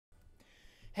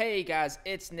Hey guys,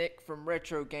 it's Nick from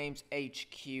RetroGames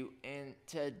HQ, and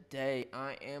today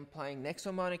I am playing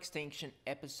Nexomon Extinction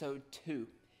Episode 2.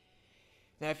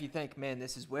 Now if you think, man,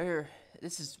 this is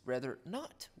rather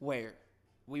not where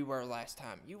we were last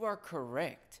time, you are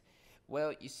correct.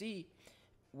 Well, you see,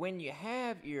 when you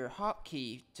have your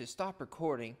hotkey to stop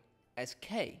recording as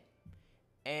K,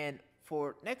 and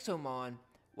for Nexomon,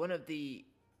 one of the,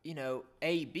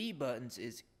 A-B buttons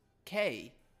is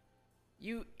K,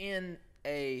 you end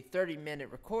a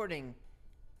 30-minute recording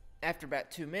after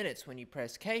about 2 minutes when you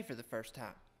press K for the first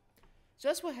time. So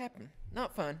that's what happened.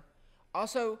 Not fun.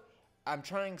 Also, I'm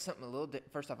trying something a little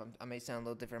different. First off, I may sound a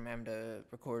little different. I'm having to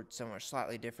record somewhere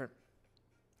slightly different.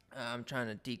 I'm trying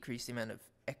to decrease the amount of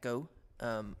echo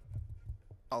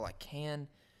all I can.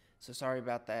 So sorry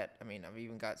about that. I mean, I've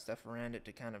even got stuff around it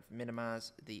to kind of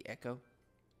minimize the echo.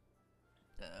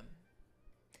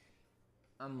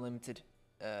 I'm limited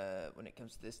when it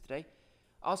comes to this today.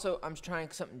 Also, I'm trying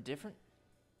something different,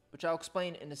 which I'll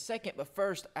explain in a second. But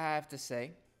first, I have to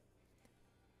say,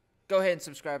 go ahead and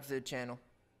subscribe to the channel.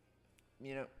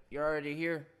 You know, you're already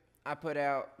here. I put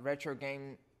out retro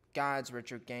game guides,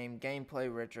 retro game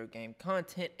gameplay, retro game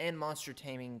content, and monster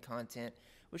taming content,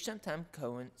 which sometimes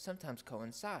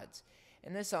coincides.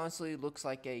 And this honestly looks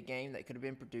like a game that could have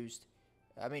been produced.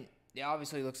 I mean, it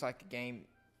obviously looks like a game.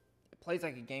 It plays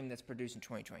like a game that's produced in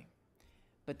 2020.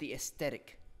 But the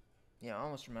aesthetic,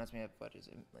 almost reminds me of, what is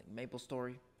it, like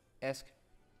MapleStory-esque.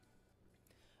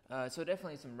 So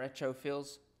definitely some retro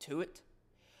feels to it.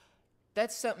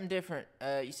 That's something different.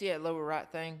 You see that lower right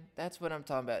thing? That's what I'm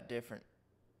talking about, different.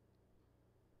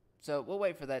 So we'll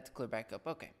wait for that to clear back up.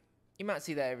 Okay. You might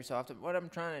see that every so often. What I'm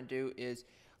trying to do is,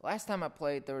 last time I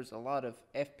played, there was a lot of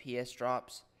FPS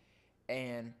drops,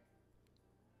 and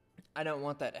I don't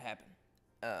want that to happen.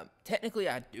 Technically,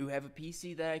 I do have a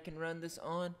PC that I can run this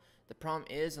on. The problem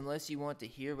is, unless you want to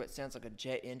hear what sounds like a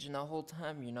jet engine the whole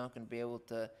time, we're not going to be able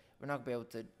to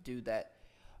do that.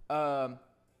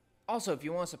 Also, if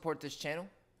you want to support this channel,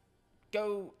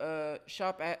 go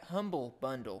shop at Humble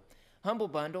Bundle. Humble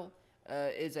Bundle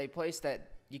is a place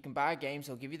that you can buy games.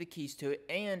 They'll give you the keys to it,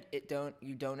 and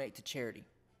you donate to charity.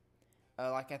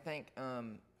 Like I think, I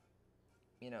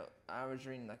was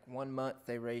reading like 1 month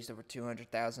they raised over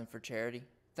 $200,000 for charity,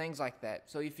 things like that.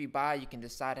 So if you buy, you can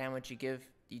decide how much you give.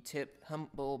 You tip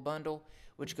Humble Bundle,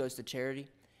 which goes to charity.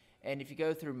 And if you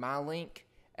go through my link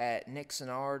at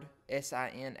Nexonard,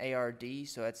 SINARD,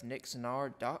 so that's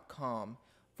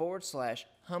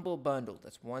nexonard.com/Humble Bundle.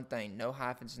 That's one thing, no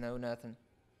hyphens, no nothing.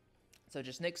 So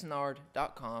just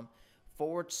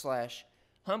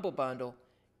nexonard.com/Humble Bundle.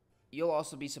 You'll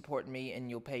also be supporting me, and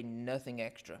you'll pay nothing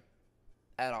extra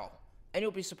at all. And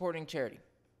you'll be supporting charity.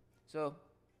 So,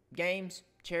 games,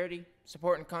 charity,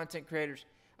 supporting content creators,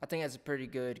 I think that's a pretty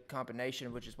good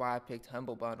combination, which is why I picked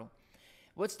Humble Bundle.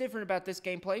 What's different about this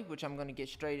gameplay, which I'm going to get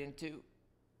straight into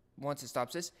once it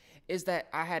stops this, is that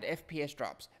I had FPS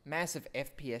drops, massive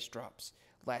FPS drops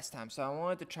last time. So I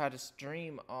wanted to try to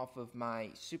stream off of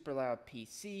my super loud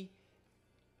PC,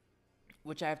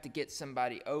 which I have to get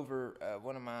somebody over,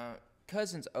 one of my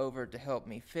cousins over to help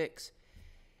me fix.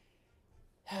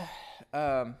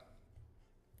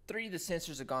 3 of the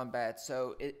sensors have gone bad,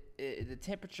 so the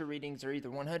temperature readings are either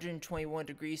 121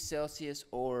 degrees Celsius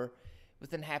or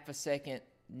within half a second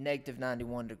negative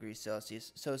 91 degrees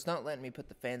Celsius. So it's not letting me put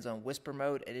the fans on whisper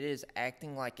mode, and it is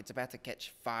acting like it's about to catch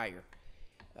fire.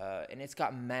 And it's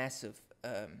got massive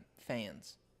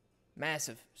fans,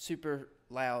 massive, super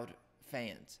loud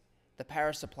fans. The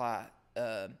power supply,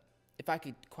 if I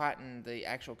could quieten the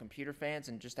actual computer fans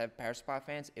and just have power supply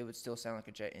fans, it would still sound like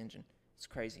a jet engine. It's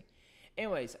crazy.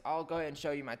 Anyways, I'll go ahead and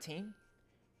show you my team.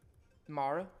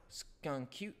 Mara, Skunk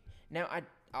Cute. Now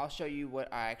I'll show you what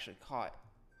I actually caught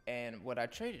and what I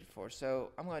traded for.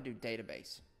 So I'm going to do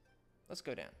database. Let's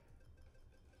go down.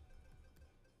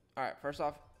 Alright, first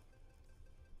off,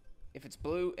 if it's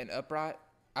blue and upright,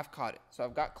 I've caught it. So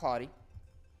I've got Claudie.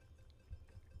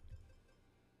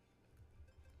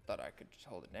 Thought I could just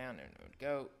hold it down and it would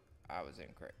go. I was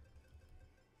incorrect.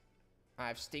 I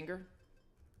have Stinger.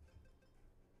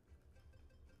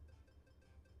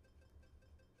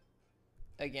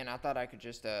 Again, I thought I could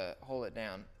just hold it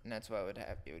down, and that's what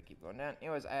it would keep going down.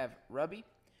 Anyways, I have Rubby,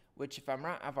 which, if I'm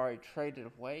right, I've already traded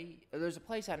away. There's a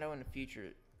place I know in the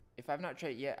future. If I've not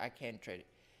traded yet, I can trade it.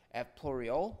 I have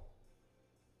Pluriol.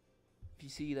 If you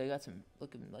see, they got some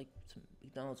looking like some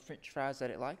McDonald's French fries that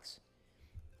it likes.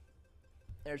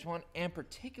 There's one in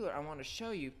particular I want to show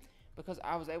you because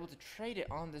I was able to trade it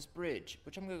on this bridge,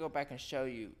 which I'm going to go back and show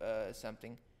you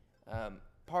something.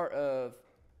 Part of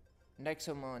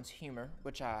Nexomon's humor,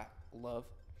 which I love.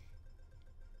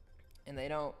 And they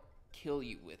don't kill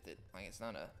you with it. Like, it's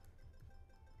not a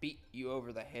beat you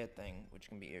over the head thing, which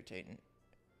can be irritating.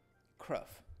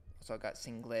 Cruff. So I got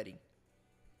Singletti.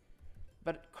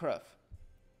 But Cruff,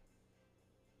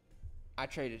 I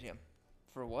traded him.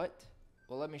 For what?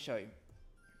 Well, let me show you.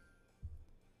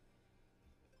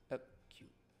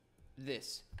 Cute.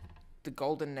 This. The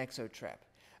Golden Nexo Trap.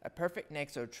 A perfect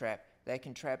Nexo Trap that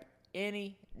can trap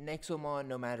any Nexomon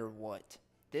no matter what.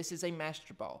 This is a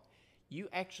Master Ball. You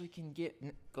actually can get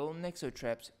Golden Nexo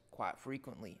Traps quite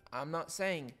frequently. I'm not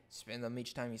saying spend them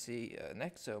each time you see a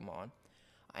Nexomon.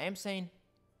 I am saying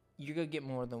you're going to get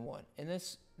more than one. And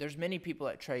there's many people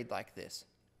that trade like this.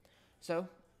 So,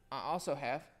 I also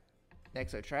have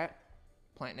Nexo Trap,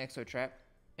 Plant Nexo Trap,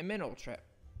 and Mineral Trap.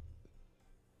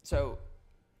 So,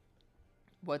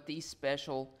 what these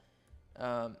special,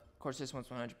 of course this one's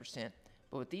 100%,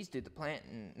 but what these do, the plant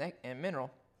and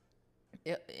mineral,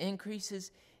 it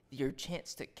increases your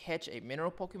chance to catch a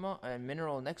mineral Pokemon, a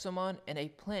mineral Nexomon, and a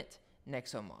plant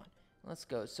Nexomon. Let's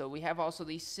go. So we have also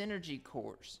these synergy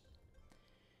cores,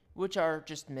 which are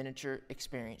just miniature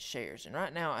experience shares. And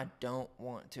right now, I don't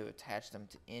want to attach them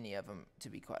to any of them, to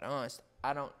be quite honest.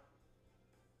 I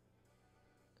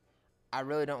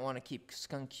really don't want to keep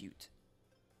Skunkcute.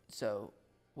 So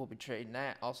we'll be trading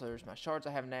that. Also, there's my shards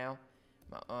I have now,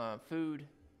 my food,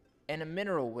 and a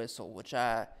mineral whistle, which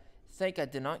I think I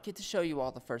did not get to show you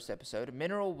all the first episode. A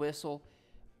mineral whistle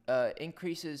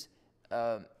increases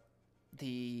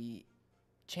the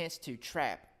chance to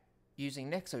trap using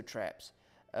Nexo Traps.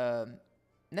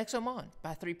 Nexomon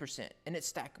by 3%, and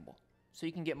it's stackable. So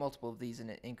you can get multiple of these, and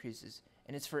it increases,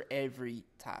 and it's for every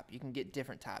type. You can get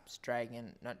different types: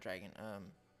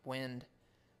 wind,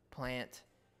 plant,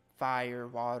 fire,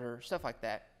 water, stuff like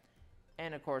that.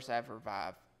 And of course, I have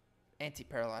revive,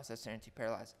 anti-paralyze. That's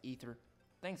anti-paralyze, ether,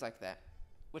 things like that.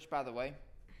 Which, by the way,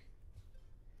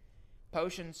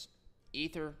 potions,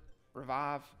 ether,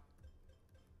 revive,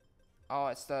 all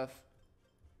that stuff.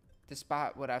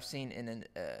 Despite what I've seen in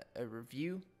a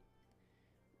review,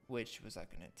 which was like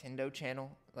a Nintendo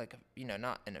channel, like,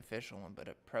 not an official one, but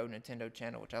a pro Nintendo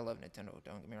channel, which I love Nintendo,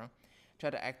 don't get me wrong. Tried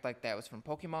to act like that was from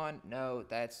Pokemon. No,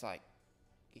 that's like,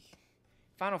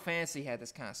 Final Fantasy had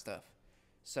this kind of stuff.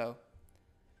 So,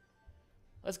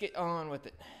 let's get on with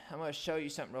it. I'm going to show you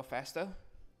something real fast, though.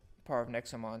 Power of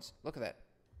Nexomons. Look at that.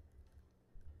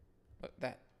 Look at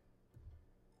that.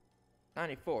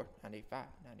 94, 95,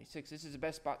 96. This is the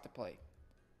best spot to play.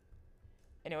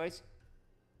 Anyways,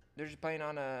 they're just playing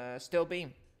on a steel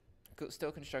beam.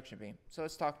 Steel construction beam. So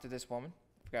let's talk to this woman.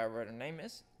 Forgot what her name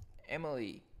is.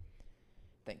 Emily.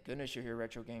 Thank goodness you're here,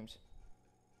 RetroGames.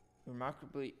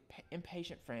 Remarkably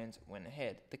impatient friends went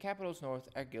ahead. The capital's north.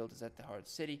 Our guild is at the heart of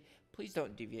the city. Please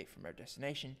don't deviate from our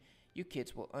destination. You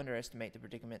kids will underestimate the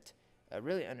predicament,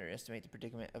 really underestimate the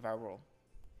predicament of our world.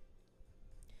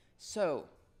 So,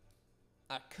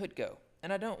 I could go,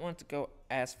 and I don't want to go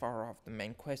as far off the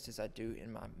main quest as I do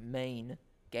in my main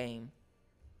game.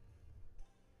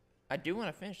 I do want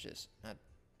to finish this,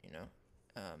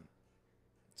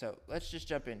 so let's just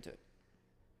jump into it.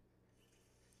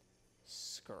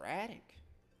 Scratic.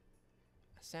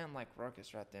 I sound like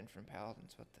Ruckus right then from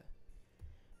Paladins. What the?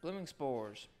 Blooming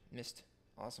Spores. Mist.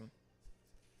 Awesome.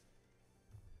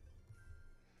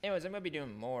 Anyways, I'm going to be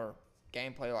doing more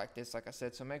gameplay like this, like I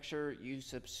said, so make sure you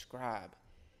subscribe.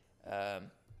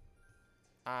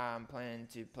 I'm planning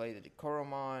to play the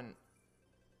Koromon.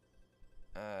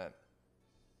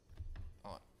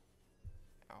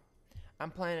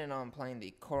 I'm planning on playing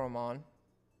the Koromon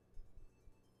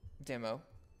demo.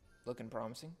 Looking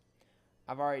promising.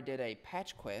 I've already did a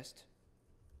patch quest.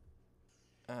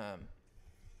 I'm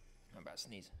about to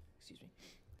sneeze. Excuse me.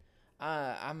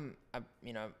 I've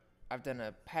done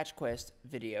a patch quest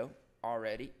video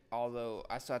already, although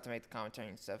I still have to make the commentary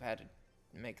and stuff. I had to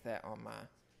make that on my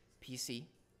PC,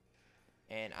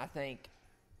 and I think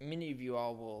many of you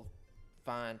all will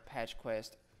find patch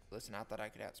quest. Listen, I thought I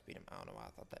could outspeed him. I don't know why I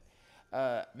thought that.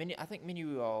 I think many of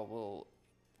you all will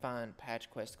find patch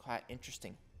quest quite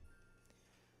interesting.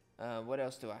 What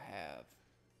else do I have?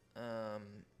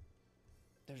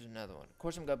 There's another one. Of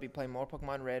course, I'm going to be playing more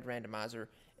Pokemon Red Randomizer.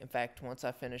 In fact, once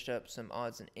I finish up some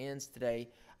odds and ends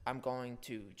today, I'm going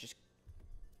to just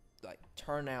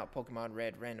turn out Pokemon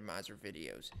Red Randomizer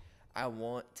videos. I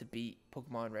want to beat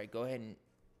Pokemon Red. Go ahead and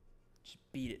just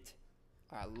beat it.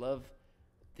 I love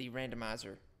the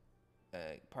randomizer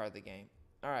part of the game.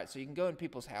 Alright, so you can go in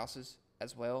people's houses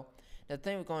as well. Now, the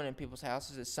thing with going in people's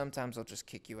houses is sometimes they'll just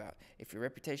kick you out. If your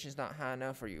reputation is not high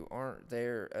enough or you aren't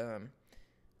there,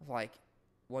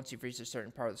 once you've reached a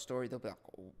certain part of the story, they'll be like,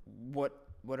 what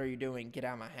are you doing? Get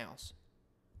out of my house.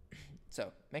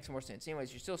 So, makes more sense.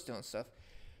 Anyways, you're still stealing stuff.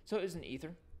 So it was an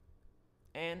ether.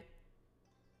 And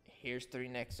here's 3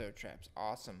 Nexo traps.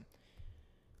 Awesome.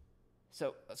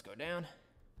 So let's go down.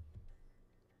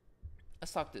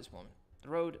 Let's talk to this woman. The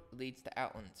road leads to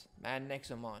Outlands. Mad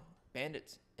Nexomon,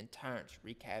 bandits, and tyrants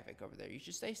wreak havoc over there. You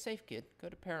should stay safe, kid. Go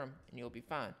to Param, and you'll be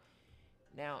fine.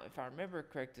 Now, if I remember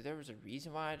correctly, there was a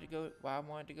reason why I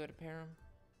wanted to go to Param.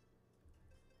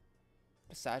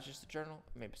 Besides just the journal,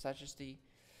 besides just the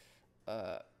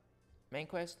main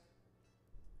quest.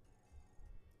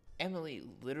 Emily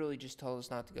literally just told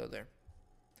us not to go there.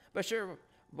 But sure,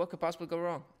 what could possibly go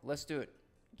wrong? Let's do it.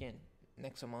 Again,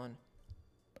 Nexomon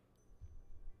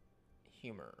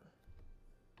humor.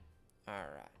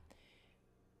 Alright.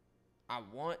 I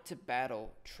want to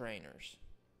battle trainers.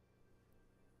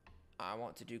 I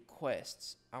want to do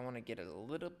quests. I want to get a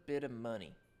little bit of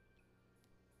money.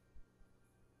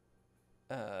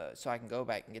 So I can go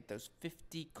back and get those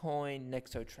 50 coin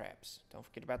Nexo traps. Don't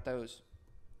forget about those.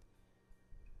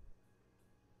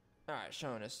 Alright,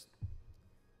 showing us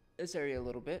this area a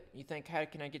little bit. You think, how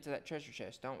can I get to that treasure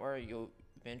chest? Don't worry, you'll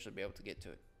eventually be able to get to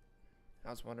it. I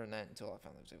was wondering that until I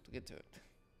finally was able to get to it.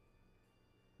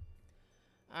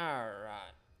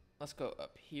 Alright, let's go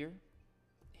up here.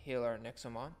 Heal our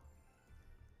Nexomon.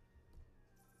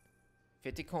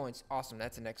 50 coins. Awesome,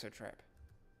 that's a Nexo trap.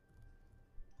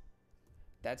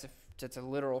 That's a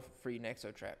literal free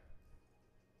Nexo trap.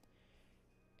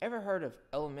 Ever heard of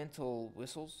elemental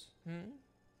whistles?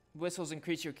 Whistles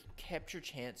increase your capture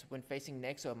chance when facing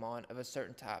Nexomon of a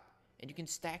certain type, and you can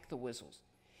stack the whistles.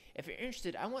 If you're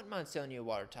interested, I wouldn't mind selling you a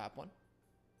water type one.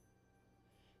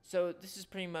 So this is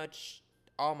pretty much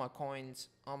all my coins,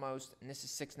 almost, and this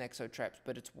is 6 Nexo traps,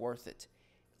 but it's worth it.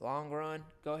 Long run,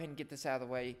 go ahead and get this out of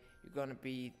the way. You're going to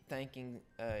be thanking...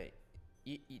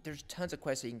 there's tons of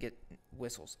quests that you can get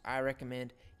whistles. I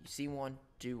recommend you see one,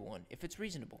 do one, if it's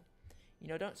reasonable. You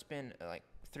know, don't spend like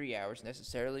 3 hours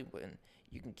necessarily when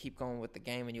you can keep going with the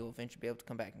game and you'll eventually be able to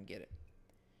come back and get it.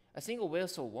 A single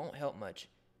whistle won't help much,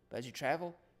 but as you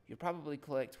travel, you'll probably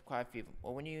collect quite a few of them.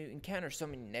 Well, when you encounter so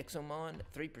many Nexomon,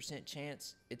 3%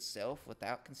 chance itself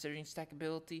without considering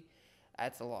stackability,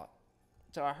 that's a lot.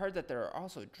 So I heard that there are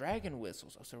also dragon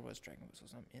whistles. Oh, so there was dragon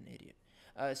whistles. I'm an idiot.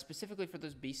 Specifically for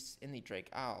those beasts in the Drake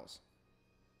Isles.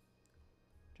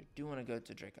 I do want to go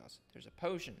to Drake Isles. There's a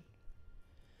potion.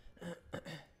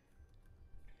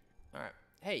 Alright.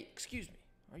 Hey, excuse me.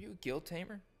 Are you a guild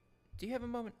tamer? Do you have a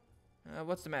moment?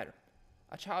 What's the matter?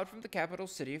 A child from the capital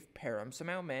city of Param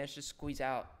somehow managed to squeeze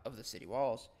out of the city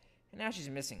walls, and now she's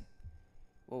missing.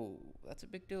 Whoa, that's a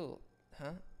big deal,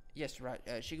 huh? Yes, right.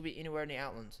 She could be anywhere in the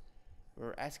Outlands.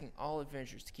 We're asking all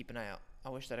adventurers to keep an eye out. I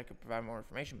wish that I could provide more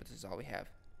information, but this is all we have.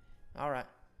 Alright,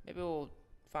 maybe we'll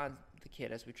find the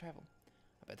kid as we travel.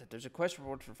 I bet that there's a quest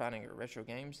reward for finding her.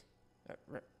 RetroGames.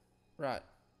 Right.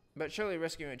 But surely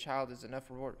rescuing a child is enough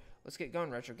reward. Let's get going,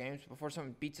 RetroGames, before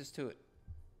someone beats us to it.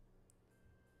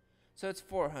 So it's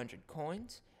 400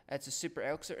 coins. That's a super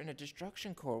elixir and a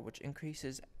destruction core, which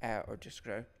increases our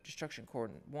destruction core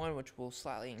 1, which will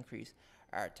slightly increase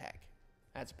our attack.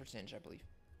 That's a percentage, I believe.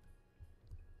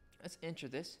 Let's enter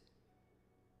this.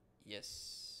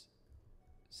 Yes.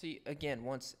 See,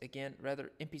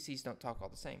 rather, NPCs don't talk all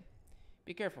the same.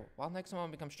 Be careful. While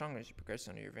Nexomon becomes stronger as you progress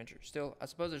on your adventure. Still, I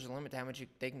suppose there's a limit to how much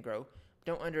they can grow. But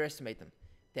don't underestimate them.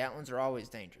 The Outlands are always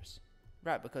dangerous.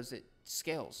 Right, because it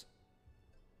scales.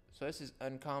 So this is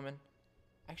uncommon.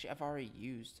 Actually, I've already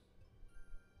used.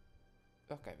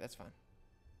 Okay, that's fine.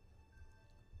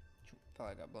 Felt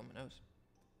like I got blown my nose.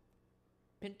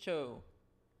 Pincho.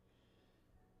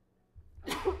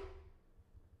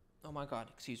 Oh my god,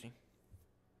 excuse me.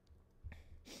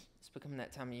 It's becoming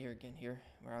that time of year again here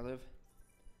where I live.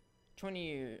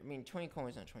 20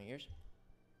 coins, not 20 years.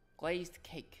 Glazed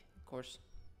cake, of course.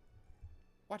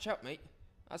 Watch out, mate.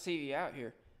 I'll see you out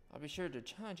here. I'll be sure to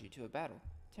challenge you to a battle.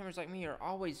 Tamers like me are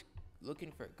always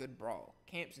looking for a good brawl.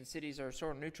 Camps and cities are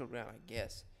sort of neutral ground, I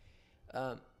guess. Do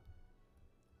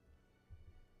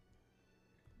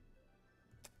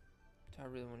I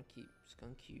really want to keep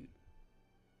Skunk Cute?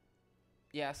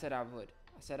 Yeah, I said I would.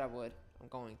 I'm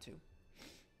going to.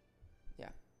 Yeah.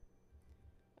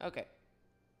 Okay.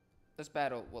 Let's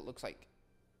battle what looks like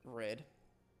red.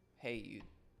 Hey, you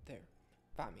there.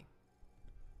 Find me.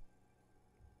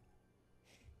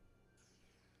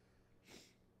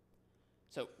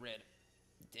 So, red.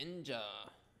 Dinja.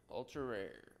 Ultra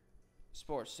rare.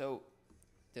 Spore. So,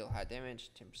 still high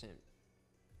damage. 10%.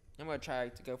 I'm going to try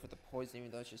to go for the poison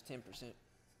even though it's just 10%.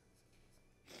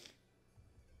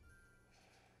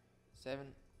 7.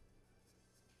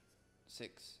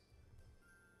 6.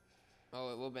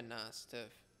 Oh, it would have been nice to,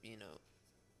 you know.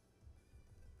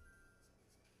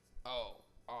 Oh,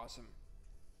 awesome.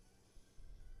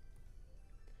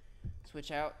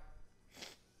 Switch out.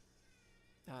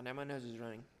 Oh, now my nose is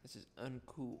running. This is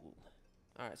uncool.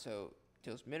 Alright, so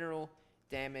deals mineral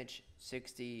damage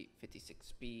 60, 56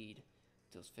 speed.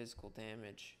 Deals physical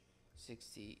damage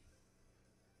 60.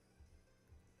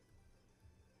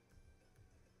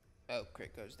 Oh,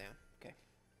 crit goes down. Okay.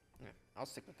 Yeah, I'll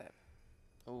stick with that.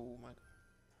 Oh my.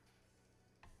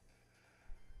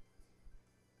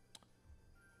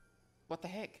 What the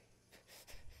heck?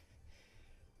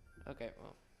 Okay,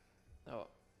 well. Oh.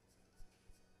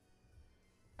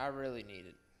 I really need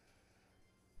it.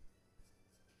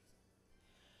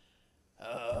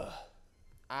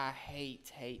 I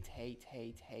hate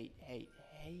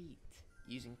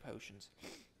using potions.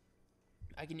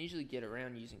 I can usually get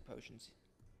around using potions.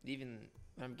 Even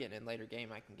when I'm getting in later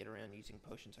game, I can get around using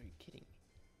potions. Are you kidding me?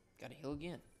 Gotta heal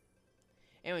again.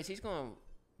 Anyways, he's gonna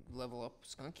level up.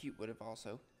 Skunkcute would have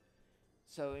also.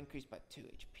 So increased by 2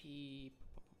 HP,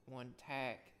 1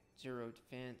 attack, 0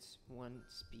 defense, 1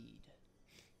 speed.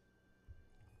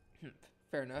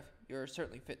 Fair enough. You're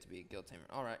certainly fit to be a guild tamer.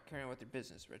 Alright, carry on with your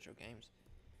business, RetroGames.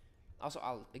 Also,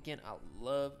 I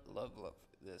love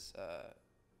this,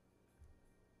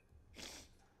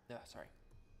 sorry.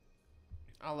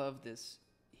 I love this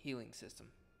healing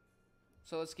system.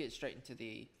 So let's get straight into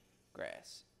the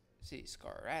grass. See,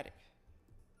 Scar-ratic.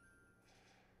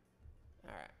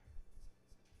 Alright.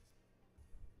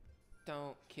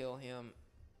 Don't kill him.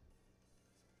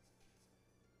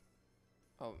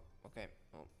 Oh, okay.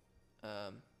 Oh.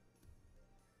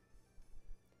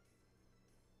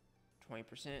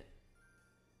 20%.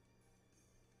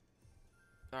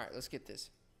 Alright, let's get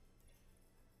this.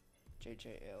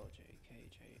 JJL, JK,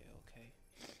 JLK.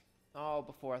 Oh,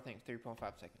 before I think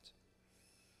 3.5 seconds.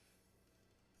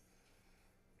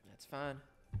 That's fine.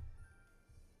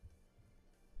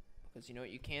 Because you know what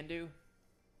you can do?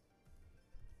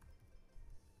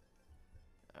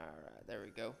 Alright, there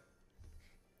we go.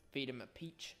 Feed him a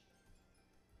peach.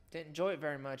 Didn't enjoy it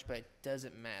very much, but it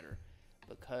doesn't matter.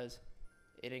 Because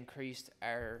it increased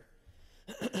our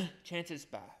chances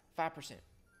by 5%.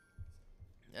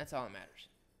 That's all that matters.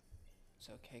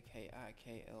 So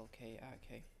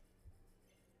KKIKLKIK.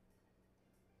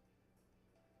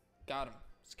 Got him.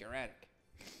 Scar-ratic.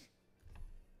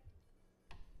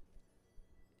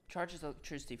 Charges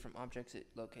electricity from objects it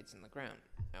locates in the ground.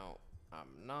 Now,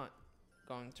 I'm not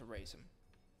going to raise him.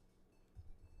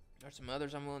 There's some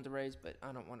others I'm willing to raise, but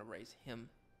I don't want to raise him.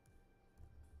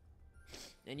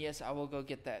 And yes, I will go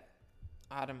get that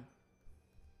item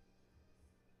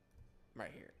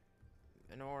right here.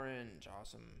 An orange,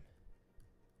 awesome.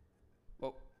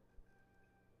 Whoa.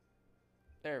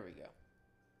 There we go.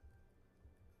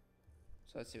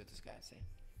 So let's see what this guy's saying.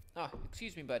 Oh,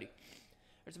 excuse me, buddy.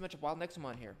 There's a bunch of wild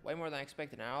Nexomon here. Way more than I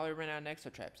expected. And I already ran out of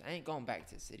Nexo traps. I ain't going back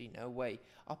to the city. No way.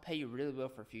 I'll pay you really well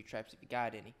for a few traps if you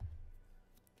got any.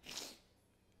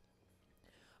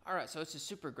 Alright, so it's just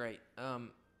super great.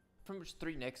 Pretty much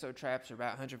 3 Nexo traps are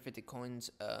about 150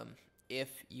 coins.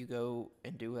 If you go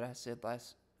and do what I said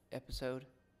last episode.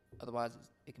 Otherwise,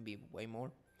 it can be way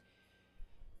more.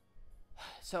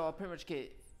 So I'll pretty much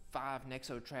get 5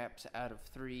 Nexo traps out of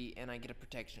 3, and I get a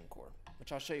protection core,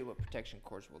 which I'll show you what protection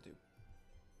cores will do.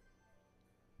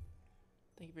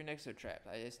 Thank you for your Nexo traps.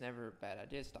 It's never a bad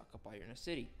idea to stock up while you're in a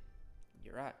city.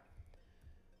 You're right.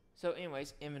 So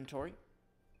anyways, inventory.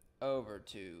 Over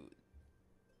to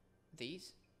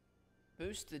these.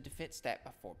 Boost the defense stat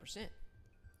by 4%.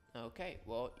 Okay,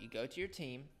 well, you go to your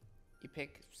team. You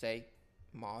pick, say,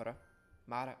 Mara.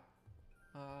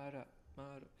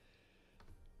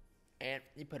 And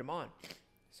you put them on.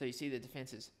 So you see the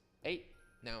defense is 8.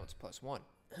 Now it's +1.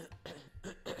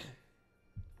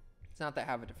 It's not that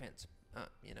high of a defense.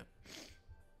 You know.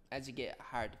 As you get a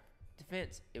higher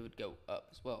defense, it would go up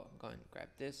as well. I'm going to grab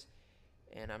this.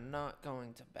 And I'm not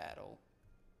going to battle.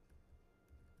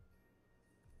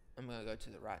 I'm going to go to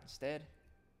the right instead.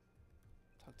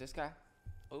 Talk this guy.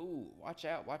 Oh, watch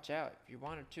out, watch out. If you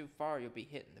wander too far, you'll be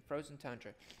hitting the frozen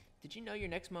tundra. Did you know your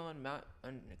Nexomon might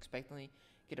unexpectedly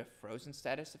get a frozen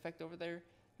status effect over there?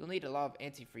 You'll need a lot of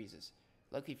antifreezes.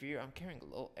 Lucky for you, I'm carrying a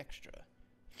little extra.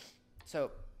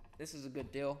 So, this is a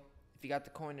good deal. If you got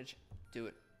the coinage, do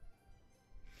it.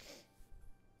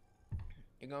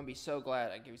 You're going to be so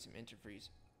glad I gave you some antifreeze.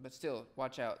 But still,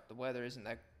 watch out. The weather isn't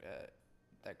that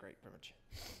great, pretty much.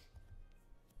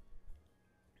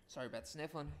 Sorry about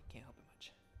sniffling. Can't help it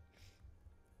much.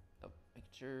 Oh,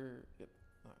 making sure. Yep.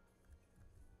 All right.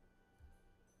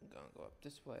 I'm going to go up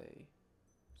this way.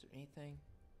 Is there anything?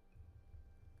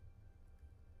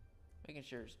 Making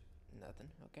sure there's nothing.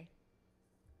 Okay.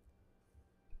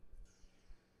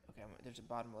 Okay, there's a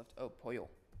bottom left. Oh, Poil.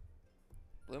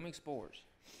 Blooming spores.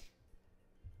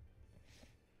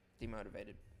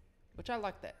 demotivated, which I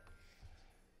like that.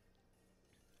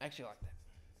 I actually like that.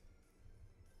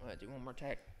 I'm gonna do one more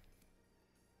tag.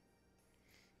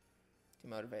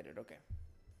 Demotivated, okay.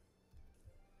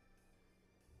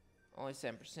 Only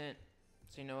 7%.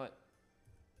 So you know what?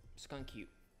 Skunk cute.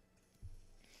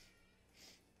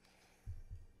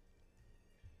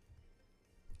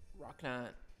 Rock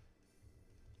 9.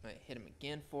 Might hit him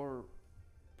again for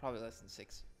probably less than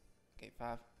 6. Okay,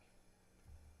 5.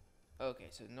 Okay,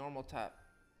 so normal type.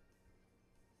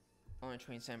 Only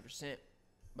 27%,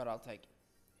 but I'll take it.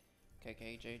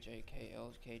 KK, JJ,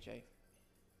 KL, KJ.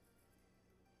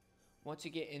 Once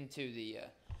you get into the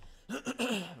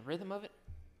rhythm of it,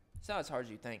 it's not as hard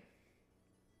as you think.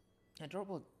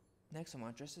 Adorable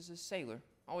Nexomon dressed as a sailor,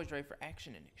 always ready for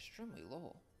action and extremely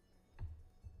loyal.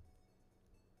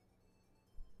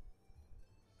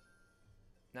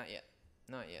 Not yet.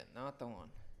 Not yet. Not the one.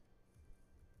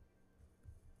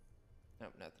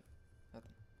 Nope, nothing.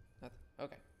 Nothing. Nothing.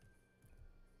 Okay.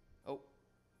 Oh.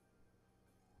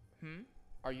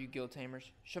 Are you guild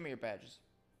tamers? Show me your badges.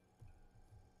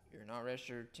 You're not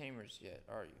registered tamers yet,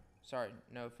 are you? Sorry,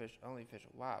 no official, only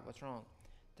official. Why? What's wrong?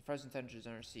 The frozen tundra is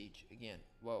under siege again.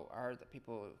 Whoa, I heard that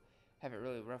people have it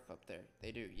really rough up there.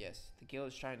 They do, yes. The guild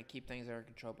is trying to keep things under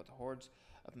control, but the hordes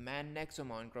of mad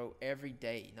Nexomon grow every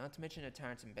day, not to mention the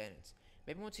tyrants and bandits.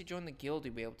 Maybe once you join the guild,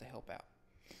 you'll be able to help out.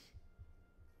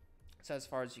 So as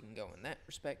far as you can go in that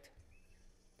respect.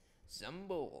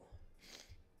 Zumble.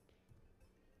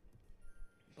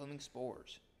 Blooming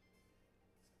spores.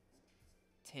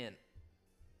 10.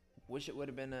 Wish it would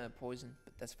have been poison,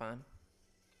 but that's fine.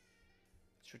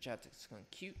 Switch out to Skunk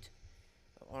Cute.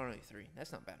 Oh, only 3.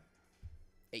 That's not bad.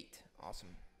 8. Awesome.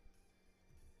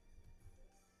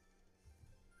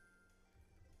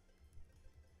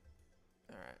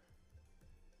 Alright.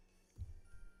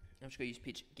 I'm just going to use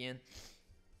Peach again.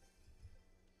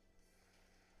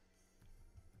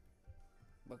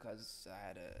 Because I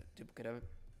had a duplicate of it.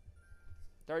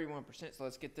 31%, so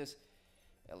let's get this.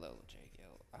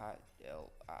 LLJLI.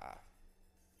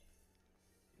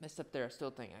 Messed up there. I still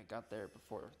think I got there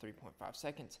before 3.5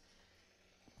 seconds.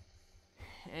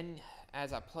 And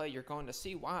as I play, you're going to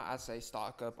see why I say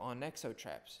stock up on Nexo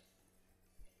traps.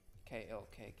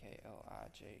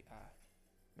 KLKKLIJI.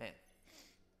 Man.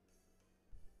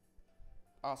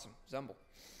 Awesome. Zumble.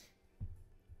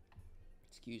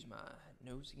 Excuse my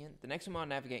nose again. The Nexomon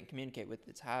navigate and communicate with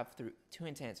its hive through 2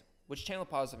 antennas, which channel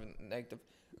positive and negative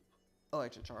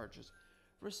electric charges,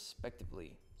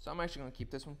 respectively. So I'm actually going to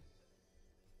keep this one.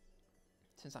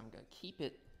 Since I'm going to keep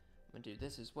it, I'm going to do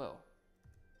this as well.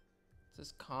 This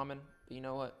is common, but you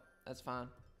know what? That's fine.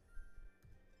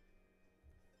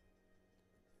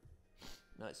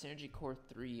 No, it's Synergy Core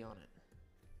 3 on it.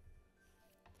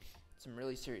 Some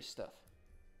really serious stuff.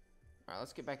 Alright,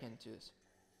 let's get back into this.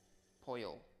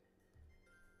 Poil.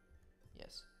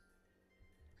 Yes.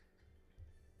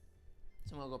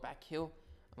 So I'm going to go back hill.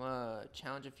 I'm going to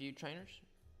challenge a few trainers.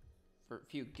 For a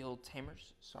few guild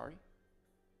tamers. Sorry.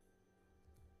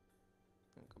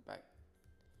 I'm going to go back.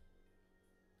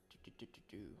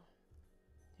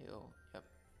 Hill. Yep.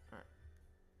 Alright.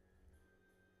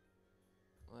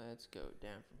 Let's go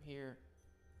down from here.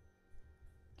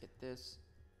 Get this.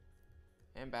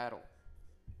 And battle.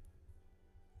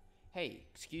 Hey,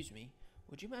 excuse me.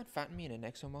 Would you mind fighting me in a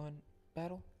Nexomon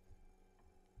battle?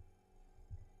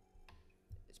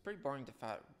 It's pretty boring to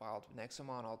fight wild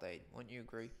Nexomon all day. Wouldn't you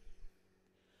agree?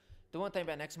 The one thing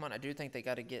about Nexomon, I do think they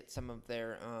got to get some of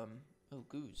their, oh,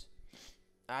 goose.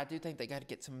 I do think they got to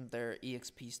get some of their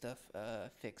EXP stuff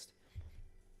fixed.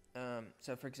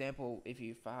 So, for example, if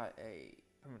you fight a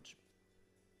pretty much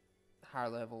higher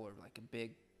level or like a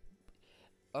big,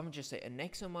 let me just say, a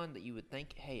Nexomon that you would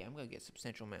think, hey, I'm going to get a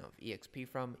substantial amount of EXP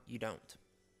from, you don't.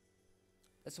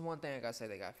 That's the one thing I got to say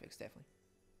they got to fix, definitely.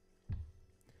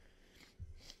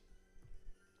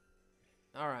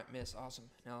 Alright, miss, awesome.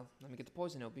 Now, let me get the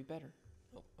poison, it'll be better.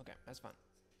 Oh, okay, that's fine.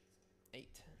 8.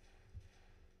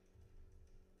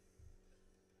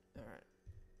 Alright.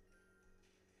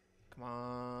 Come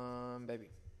on, baby.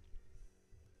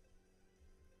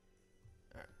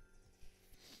 Alright.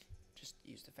 Just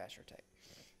use the faster attack.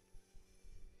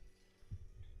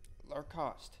 Lower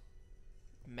cost.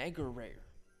 Mega rare.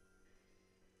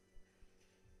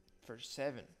 For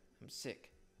 7. I'm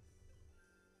sick.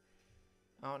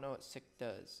 I don't know what sick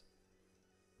does.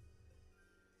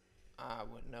 I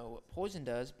wouldn't know what poison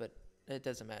does, but it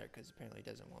doesn't matter because apparently it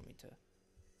doesn't want me to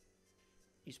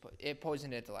use poison. It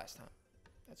poisoned it the last time.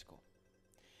 That's cool.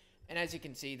 And as you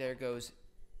can see, there goes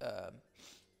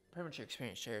pretty much your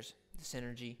experience shares, the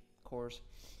synergy cores.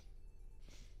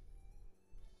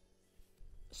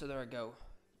 So there I go.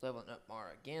 leveling up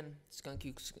Mara again.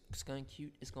 Skunkute is going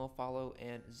to follow,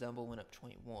 and Zumble went up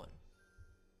 21.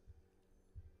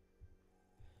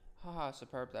 Haha,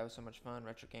 superb. That was so much fun.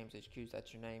 RetroGames HQ,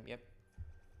 that's your name. Yep.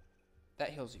 That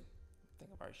heals you. I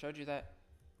think I've already showed you that.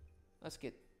 Let's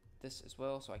get this as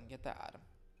well so I can get that item.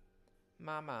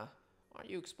 Mama, aren't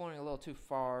you exploring a little too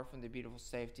far from the beautiful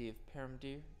safety of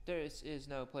Paramdir? There is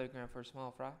no playground for a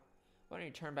small fry. Why don't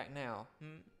you turn back now?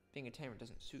 Being a tamer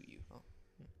doesn't suit you. Oh.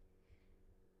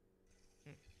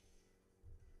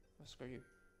 Well, screw you.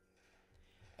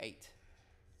 8.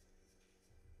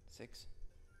 6.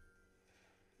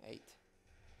 8.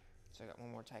 So I got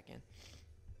one more attack in.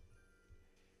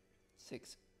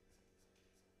 6.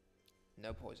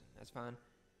 No poison. That's fine.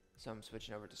 So I'm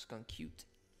switching over to Skunkute.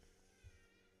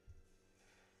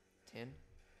 10.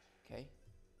 Okay.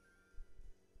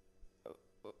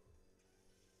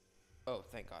 Oh,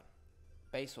 thank God.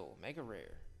 Basal. Mega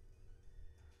rare.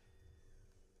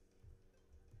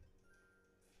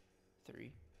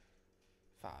 3.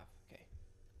 5. Okay.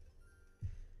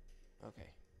 Okay.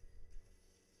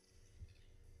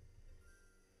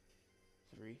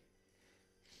 3.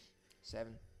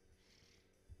 7.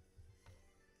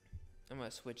 I'm going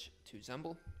to switch to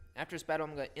Zumble. After this battle,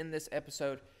 I'm going to end this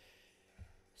episode.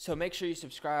 So make sure you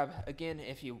subscribe. Again,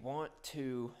 if you want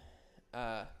to...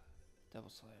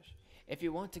 If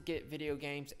you want to get video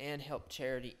games and help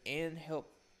charity and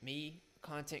help me,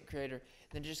 content creator,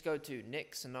 then just go to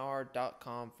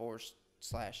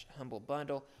nexonar.com/humble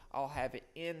bundle. I'll have it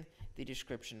in the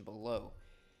description below.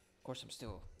 Of course, I'm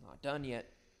still not done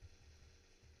yet.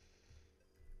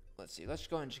 Let's see. Let's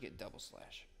go ahead and just get double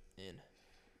slash in.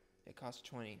 It costs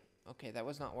 20. Okay, that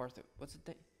was not worth it. What's the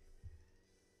thing?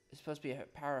 It's supposed to be a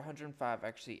power 105,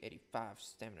 actually 85,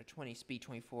 stamina 20, speed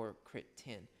 24, crit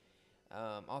 10.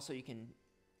 Also, you can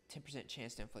 10%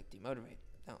 chance to inflict demotivate.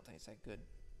 I don't think it's that good.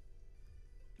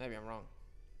 Maybe I'm wrong.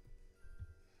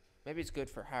 Maybe it's good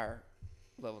for higher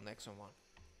level Nexomon.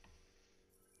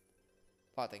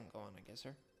 A lot that can go on, I guess,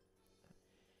 sir.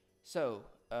 So,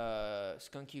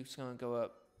 Skunkute's gonna go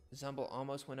up. Zumble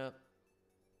almost went up.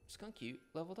 Skunkute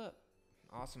leveled up.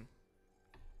 Awesome.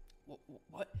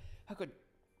 What? How could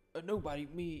nobody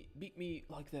beat me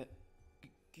like that?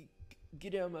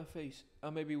 Get out of my face. I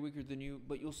may be weaker than you,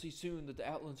 but you'll see soon that the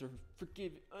Outlands are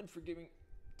unforgiving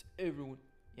to everyone.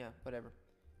 Yeah, whatever.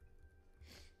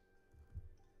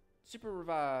 Super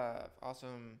revive.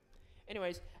 Awesome.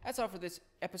 Anyways, that's all for this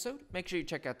episode. Make sure you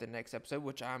check out the next episode,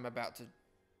 which I'm about to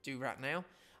do right now.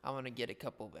 I want to get a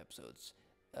couple of episodes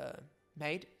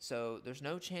made, so there's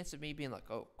no chance of me being like,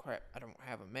 oh crap, I don't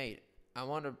have them made. I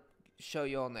want to show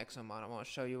you all Nexomon. I want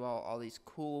to show you all these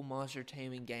cool monster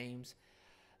taming games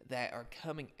that are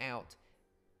coming out.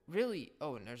 Really,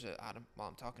 oh, and there's an item. While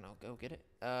I'm talking, I'll go get it.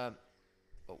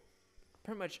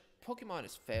 Pretty much, Pokemon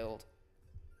has failed.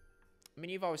 I mean,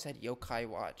 you've always had Yokai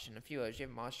Watch and a few others. You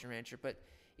have Monster Rancher, but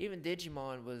even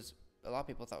Digimon was, a lot of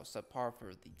people thought was subpar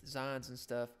for the designs and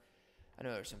stuff. I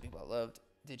know there's some people that loved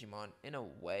Digimon. In a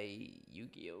way,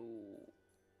 Yu-Gi-Oh!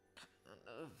 Kind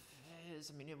of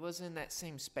is. I mean, it was in that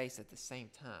same space at the same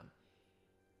time.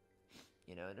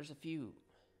 You know, there's a few...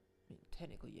 I mean,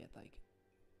 technically, yeah, like...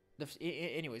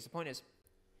 anyways, the point is,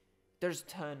 there's a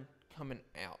ton coming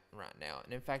out right now.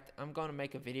 And in fact, I'm going to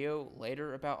make a video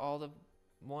later about all the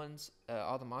ones,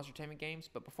 all the monster taming games.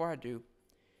 But before I do,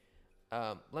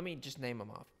 let me just name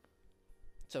them off.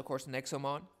 So, of course,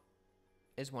 Nexomon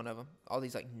is one of them. All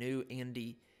these, like, new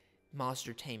indie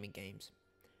monster taming games.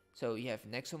 So, you have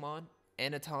Nexomon,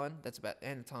 Anaton's about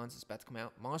to come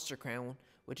out. Monster Crown,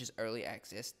 which is early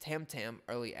access. Temtem,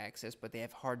 early access, but they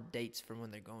have hard dates for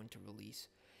when they're going to release.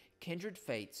 Kindred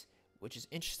Fates, which is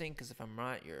interesting because if I'm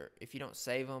right, if you don't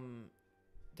save them,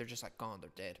 they're just like gone, they're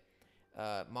dead.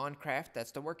 Minecraft,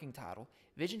 that's the working title.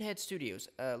 Vision Head Studios,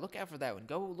 look out for that one.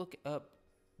 Go look up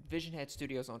Vision Head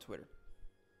Studios on Twitter.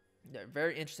 They're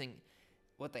very interesting.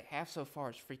 What they have so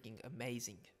far is freaking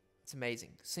amazing. It's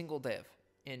amazing. Single dev.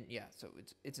 And yeah, so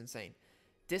it's insane.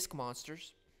 Disc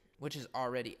Monsters, which is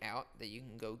already out that you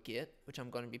can go get, which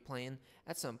I'm going to be playing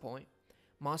at some point.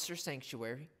 Monster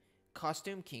Sanctuary.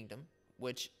 Costume Kingdom,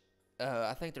 which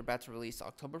I think they're about to release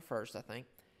October 1st, I think.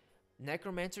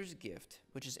 Necromancer's Gift,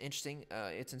 which is interesting.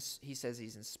 He says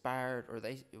he's inspired, or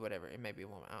whatever. It may be a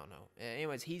woman. I don't know.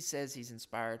 Anyways, he says he's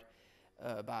inspired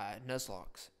by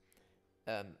Nuzlocke.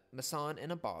 Masan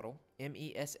in a Bottle,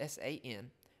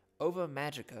 Messan. Ova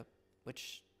Magica,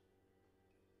 which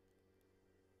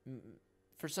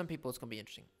for some people it's going to be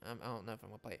interesting. I don't know if I'm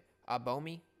going to play it.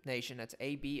 Abomi Nation, that's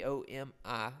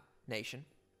Abomi Nation.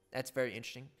 That's very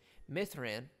interesting.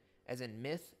 Mithran, as in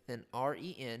myth and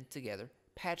REN together.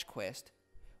 Patch Quest,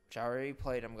 which I already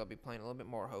played. I'm going to be playing a little bit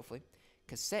more, hopefully.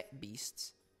 Cassette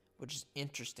Beasts, which is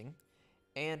interesting.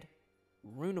 And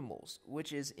Runimals,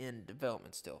 which is in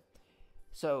development still.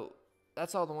 So,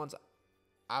 that's all the ones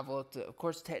I've looked at. Of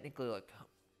course, technically, like,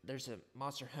 there's a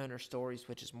Monster Hunter Stories,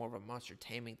 which is more of a monster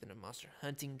taming than a monster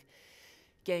hunting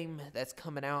game that's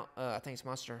coming out. I think it's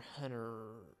Monster Hunter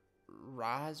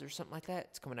Rise or something like that.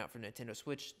 It's coming out for Nintendo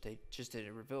Switch. They just did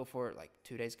a reveal for it like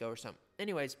 2 days ago or something.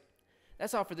 Anyways,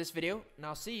 that's all for this video, and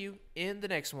I'll see you in the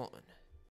next one.